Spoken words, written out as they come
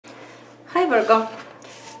Virgo,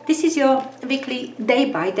 this is your weekly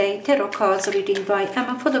day-by-day tarot cards reading by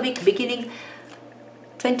Emma for the week beginning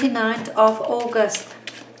 29th of August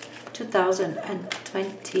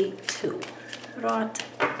 2022. Right.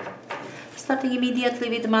 Starting immediately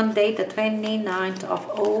with Monday, the 29th of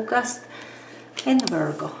August. And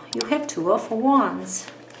Virgo, you have Two of Wands,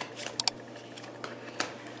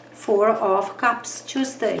 Four of Cups,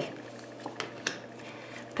 Tuesday,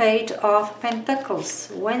 Page of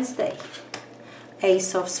Pentacles, Wednesday,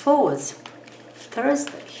 Ace of Swords,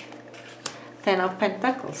 Thursday, Ten of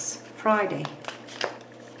Pentacles, Friday,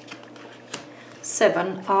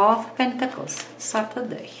 Seven of Pentacles,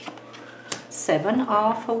 Saturday, Seven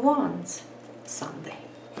of Wands, Sunday.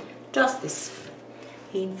 Justice,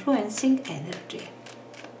 influencing energy.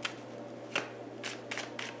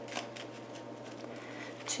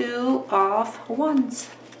 Two of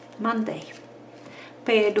Wands, Monday,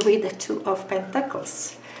 paired with the Two of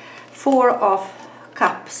Pentacles. Four of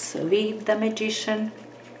Cups with the Magician.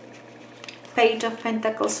 Page of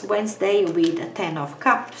Pentacles, Wednesday with the Ten of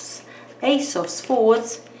Cups. Ace of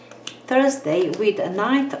Swords, Thursday with the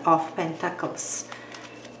Knight of Pentacles.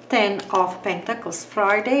 Ten of Pentacles,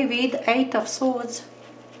 Friday with Eight of Swords.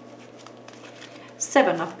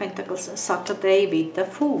 Seven of Pentacles, Saturday with the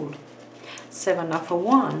Fool. Seven of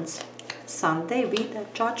Wands, Sunday with the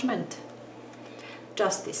Judgment.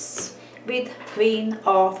 Justice with Queen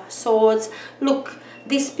of Swords. Look,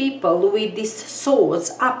 these people with these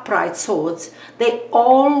swords, upright swords, they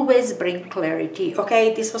always bring clarity.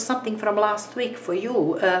 Okay, this was something from last week for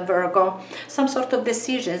you, Virgo. Some sort of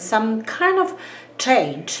decision, some kind of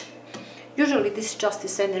change. Usually this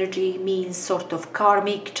justice energy means sort of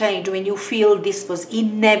karmic change, when you feel this was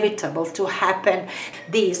inevitable to happen.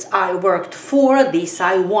 This I worked for, this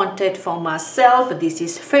I wanted for myself, this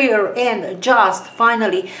is fair and just,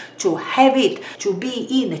 finally to have it, to be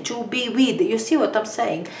in, to be with. You see what I'm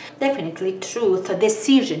saying? Definitely truth, a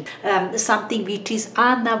decision, something which is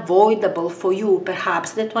unavoidable for you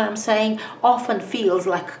perhaps. That's why I'm saying often feels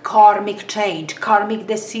like karmic change, karmic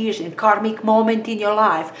decision, karmic moment in your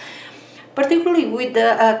life. Particularly with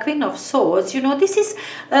the Queen of Swords, you know, this is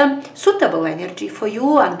suitable energy for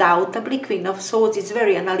you, undoubtedly. Queen of Swords is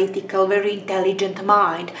very analytical, very intelligent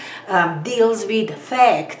mind, deals with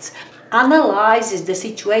facts, analyzes the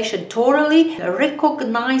situation thoroughly,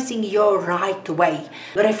 recognizing your right way,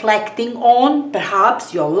 reflecting on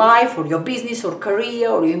perhaps your life or your business or career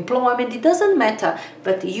or your employment. It doesn't matter,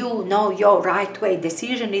 but you know your right way.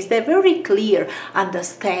 Decision is there, very clear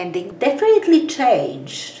understanding. Definitely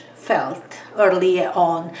change felt earlier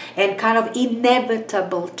on, and kind of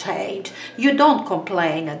inevitable change. You don't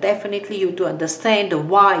complain, definitely you do understand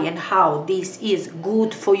why and how this is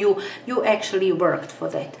good for you. You actually worked for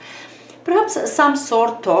that. Perhaps some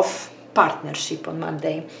sort of partnership on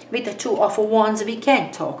Monday. With the Two of Wands we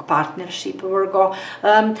can talk partnership, Virgo,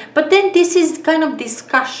 but then this is kind of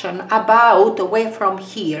discussion about where from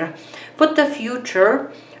here, what the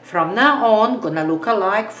future from now on gonna look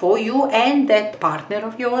alike for you and that partner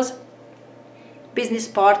of yours, business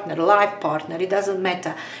partner, life partner, it doesn't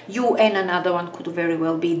matter. You and another one could very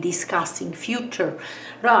well be discussing future,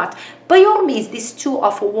 right? By all means, this Two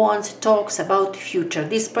of Wands talks about future.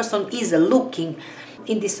 This person is looking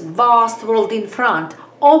in this vast world in front,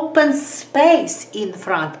 open space in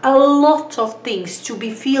front, a lot of things to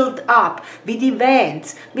be filled up with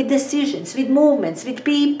events, with decisions, with movements, with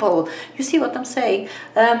people. You see what I'm saying?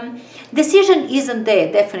 Decision isn't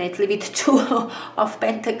there, definitely, with Two of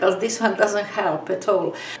Pentacles. This one doesn't help at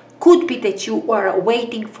all. Could be that you are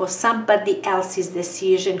waiting for somebody else's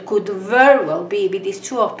decision. Could very well be with these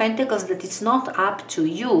Two of Pentacles that it's not up to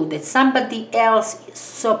you, that somebody else is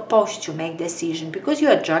supposed to make decision, because you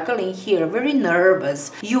are juggling here, very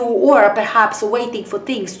nervous. You are perhaps waiting for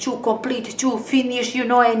things to complete, to finish, you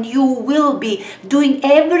know, and you will be doing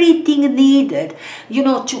everything needed, you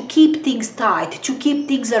know, to keep things tight, to keep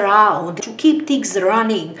things around, to keep things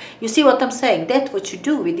running. You see what I'm saying? That's what you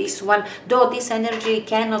do with this one, though this energy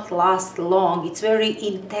cannot last long. It's very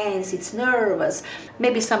intense, it's nervous.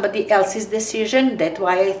 Maybe somebody else's decision. That's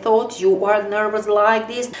why I thought you are nervous like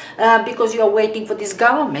this, because you are waiting for this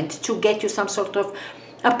government to get you some sort of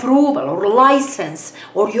approval or license,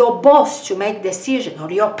 or your boss to make decision,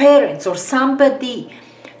 or your parents or somebody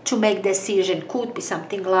to make decision. Could be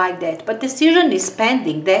something like that, but decision is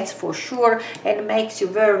pending, that's for sure, and makes you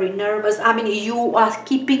very nervous. I mean, you are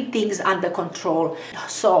keeping things under control.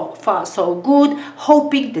 So far so good,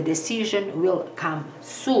 hoping the decision will come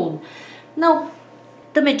soon. Now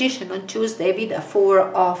the Magician on Tuesday with a Four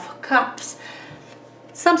of Cups,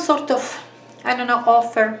 some sort of, I don't know,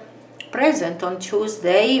 offer present on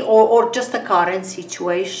Tuesday, or just a current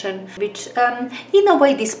situation which in a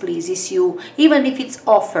way displeases you, even if it's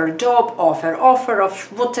offer, job offer, offer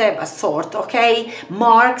of whatever sort, okay,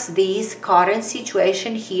 marks this current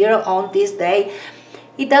situation here on this day.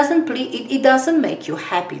 It doesn't make you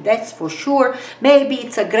happy, that's for sure. Maybe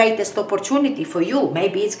it's a greatest opportunity for you,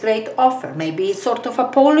 maybe it's great offer, maybe it's sort of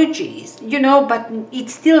apologies, you know, but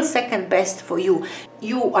it's still second best for you.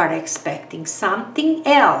 You are expecting something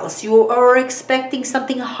else, you are expecting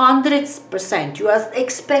something 100%, you are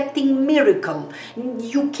expecting miracle.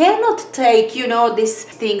 You cannot take, you know, these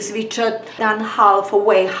things which are done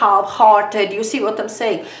halfway, half-hearted, you see what I'm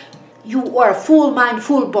saying? You are full mind,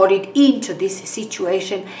 full bodied into this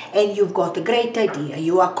situation, and you've got a great idea.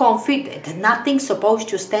 You are confident. Nothing's supposed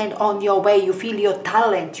to stand on your way. You feel your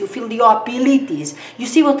talent. You feel your abilities. You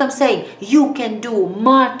see what I'm saying? You can do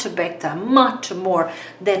much better, much more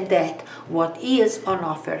than that. What is on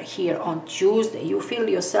offer here on Tuesday? You feel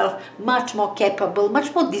yourself much more capable,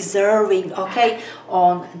 much more deserving, okay,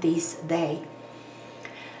 on this day.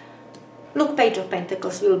 Look, Page of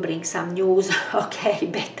Pentacles will bring some news, okay,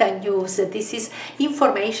 better news. This is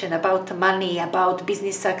information about money, about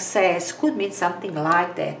business success, could mean something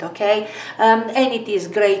like that, okay? And it is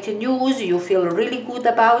great news, you feel really good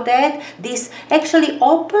about that. This actually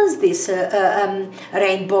opens this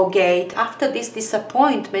rainbow gate. After this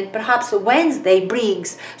disappointment, perhaps Wednesday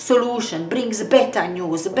brings solution, brings better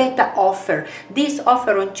news, better offer. This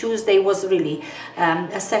offer on Tuesday was really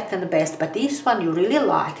a second best, but this one you really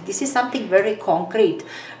like. This is something very concrete,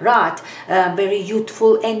 right? Very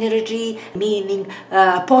youthful energy, meaning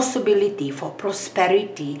possibility for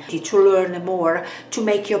prosperity, to learn more, to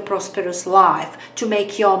make your prosperous life, to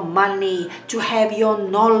make your money, to have your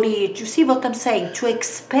knowledge. You see what I'm saying? To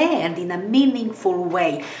expand in a meaningful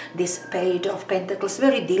way. This Page of Pentacles,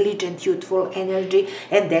 very diligent, youthful energy,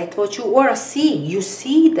 and that's what you are seeing. You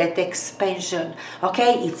see that expansion,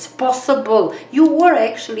 okay? It's possible. You were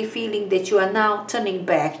actually feeling that you are now turning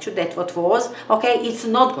back to that what was, okay? It's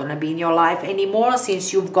not gonna be in your life anymore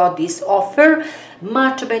since you've got this offer.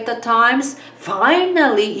 Much better times.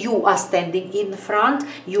 Finally, you are standing in front.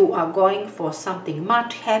 You are going for something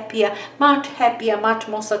much happier, much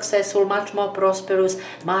more successful, much more prosperous,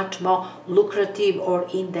 much more lucrative, or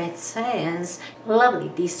in that sense,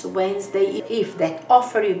 lovely this Wednesday. If that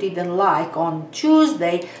offer you didn't like on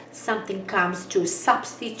Tuesday, something comes to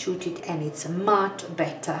substitute it and it's much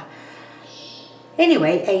better.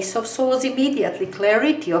 Anyway, Ace of Swords immediately,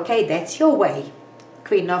 clarity, okay, that's your way.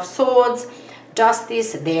 Queen of Swords,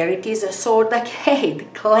 Justice, there it is, a sword again,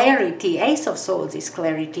 clarity. Ace of Swords is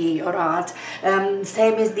clarity, alright.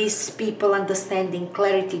 Same as these people understanding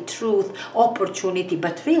clarity, truth, opportunity,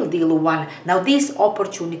 but real deal one. Now this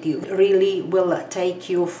opportunity really will take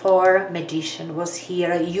you for. Magician was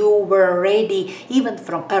here. You were ready even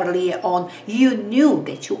from earlier on. You knew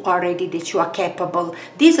that you are ready, that you are capable.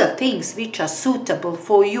 These are things which are suitable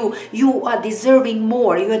for you. You are deserving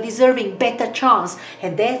more. You are deserving better chance,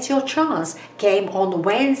 and that's your chance. Came on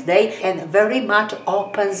Wednesday and very much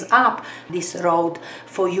opens up this road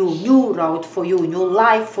for you, new road for you, new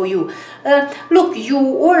life for you. Look,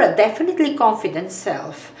 you are a definitely confident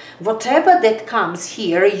self. Whatever that comes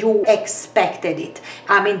here, you expected it.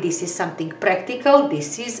 I mean, this is something practical,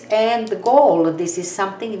 this is end goal, this is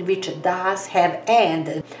something in which does have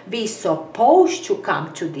end. We supposed to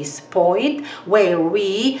come to this point where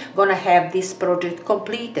we gonna have this project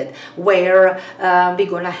completed, where we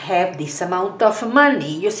gonna have this amount of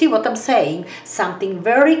money. You see what I'm saying? Something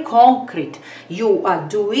very concrete you are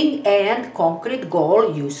doing and concrete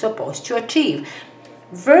goal you supposed to achieve.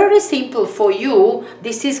 Very simple for you.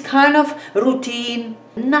 This is kind of routine,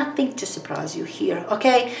 nothing to surprise you here,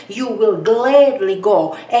 okay? You will gladly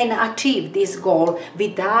go and achieve this goal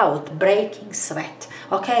without breaking sweat,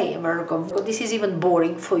 okay, Virgo? This is even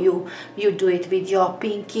boring for you. You do it with your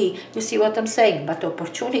pinky. You see what I'm saying? But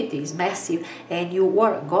opportunity is massive and you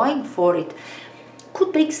are going for it.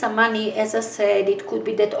 Could bring some money, as I said. It could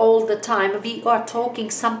be that all the time we are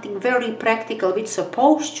talking something very practical which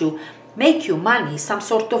supposed to make you money, some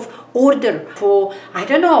sort of order for, I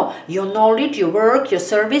don't know, your knowledge, your work, your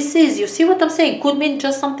services. You see what I'm saying? Could mean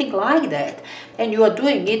just something like that. And you are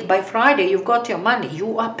doing it by Friday, you've got your money,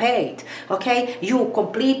 you are paid, okay? You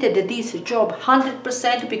completed this job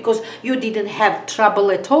 100% because you didn't have trouble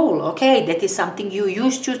at all, okay? That is something you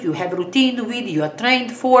used to, you have routine with, you are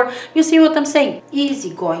trained for. You see what I'm saying?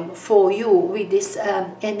 Easy going for you with this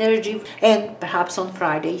energy. And perhaps on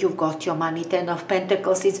Friday you've got your money. 10 of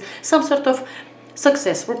Pentacles is some sort of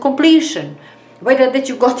successful completion. Whether that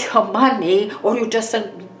you got your money or you just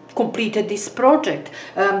completed this project,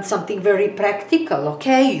 something very practical,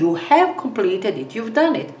 okay? You have completed it, you've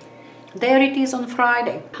done it. There it is on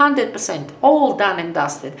Friday, 100%, all done and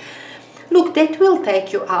dusted. Look, that will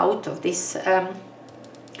take you out of this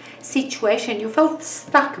situation. You felt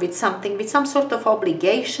stuck with something, with some sort of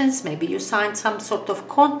obligations. Maybe you signed some sort of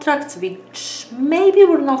contracts which maybe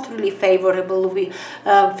were not really favorable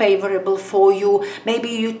for you. Maybe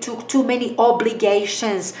you took too many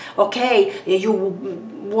obligations, okay? You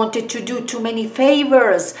wanted to do too many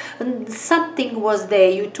favors, and something was there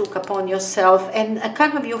you took upon yourself, and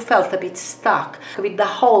kind of you felt a bit stuck with the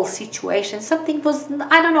whole situation. Something was,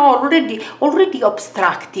 I don't know, already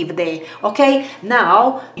obstructive there, okay?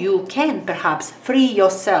 Now you can perhaps free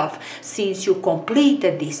yourself, since you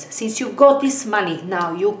completed this, since you got this money.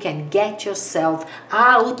 Now you can get yourself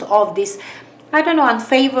out of this, I don't know,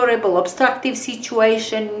 unfavorable, obstructive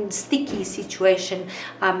situation, sticky situation,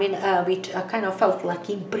 which kind of felt like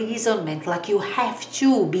imprisonment, like you have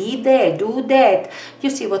to be there, do that. You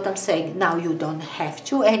see what I'm saying? Now you don't have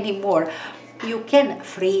to anymore. You can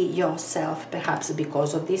free yourself, perhaps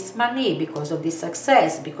because of this money, because of this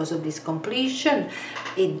success, because of this completion.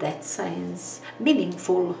 In that sense,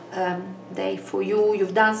 meaningful day for you.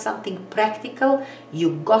 You've done something practical,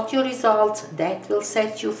 you got your results, that will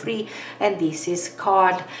set you free. And this is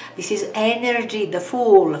card, this is energy, the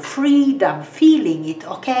Fool, freedom, feeling it,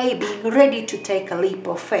 okay? Being ready to take a leap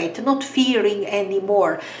of faith, not fearing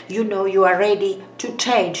anymore. You know you are ready to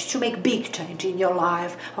change, to make big change in your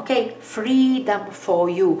life, okay? Freedom for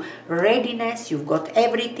you, readiness, you've got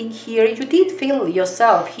everything here. You did feel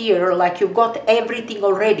yourself here like you got everything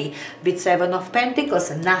already with Seven of Pentacles,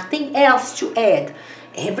 nothing else to add.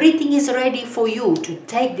 Everything is ready for you to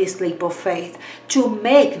take this leap of faith, to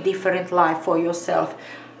make different life for yourself.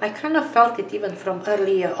 I kind of felt it even from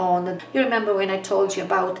earlier on. You remember when I told you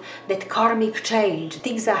about that karmic change?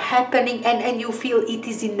 Things are happening and you feel it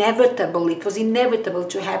is inevitable. It was inevitable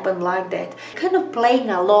to happen like that. Kind of playing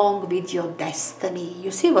along with your destiny. You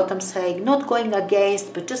see what I'm saying? Not going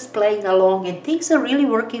against, but just playing along, and things are really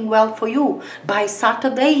working well for you. By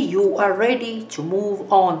Saturday, you are ready to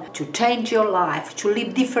move on, to change your life, to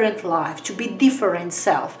live different life, to be different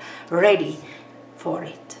self. Ready for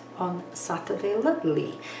it on Saturday.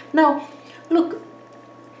 Lovely. Now, look,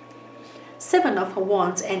 Seven of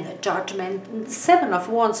Wands and Judgment. Seven of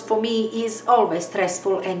Wands for me is always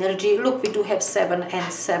stressful energy. Look, we do have 7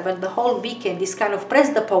 and 7. The whole weekend is kind of press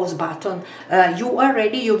the pause button. You are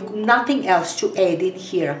ready. You've nothing else to add in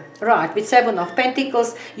here. Right, with 7 of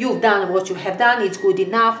Pentacles, you've done what you have done. It's good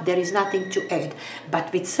enough. There is nothing to add.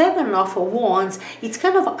 But with 7 of Wands, it's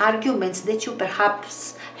kind of arguments that you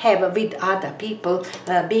perhaps have with other people,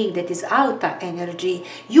 being that is outer energy.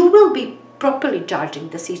 You will be properly judging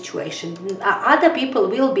the situation. Other people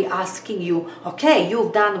will be asking you, okay,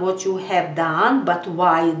 you've done what you have done, but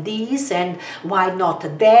why this and why not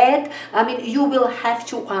that? I mean, you will have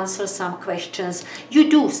to answer some questions. You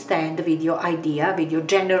do stand with your idea, with your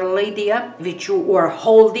general idea, which you are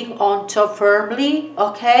holding on to firmly,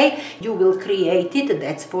 okay? You will create it,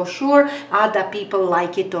 that's for sure. Other people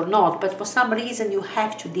like it or not, but for some reason you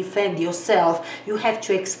have to defend yourself. You have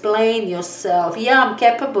to explain yourself. Yeah, I'm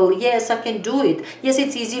capable. Yes, I can do it. Yes,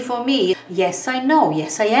 it's easy for me. Yes, I know.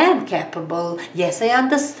 Yes, I am capable. Yes, I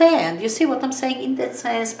understand. You see what I'm saying? In that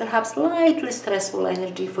sense, perhaps slightly stressful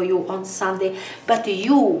energy for you on Sunday, but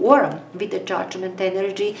you, or with the Judgment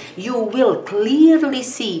energy, you will clearly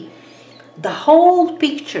see the whole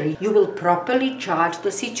picture. You will properly judge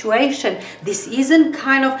the situation. This isn't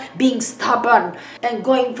kind of being stubborn and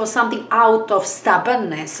going for something out of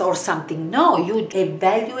stubbornness or something. No, you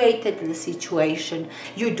evaluated the situation.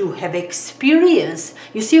 You do have experience.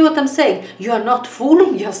 You see what I'm saying? You are not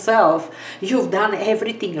fooling yourself. You've done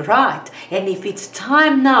everything right. And if it's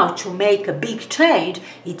time now to make a big change,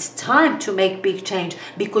 it's time to make big change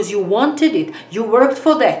because you wanted it. You worked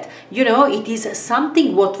for that. You know, it is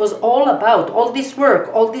something what was all about, all this work,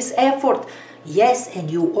 all this effort. Yes,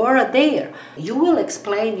 and you are there. You will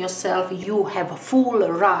explain yourself. You have full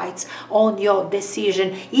rights on your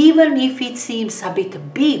decision, even if it seems a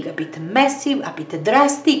bit big, a bit massive, a bit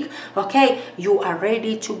drastic. Okay, you are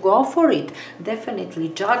ready to go for it. Definitely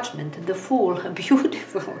Judgment, the Fool,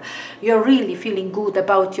 beautiful. You're really feeling good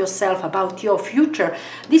about yourself, about your future.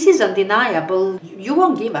 This is undeniable. You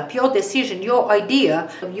won't give up your decision, your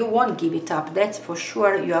idea. You won't give it up, that's for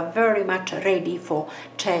sure. You are very much ready for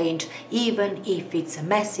change, even if it's a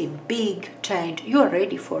massive, big change. You're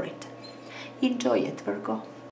ready for it. Enjoy it, Virgo.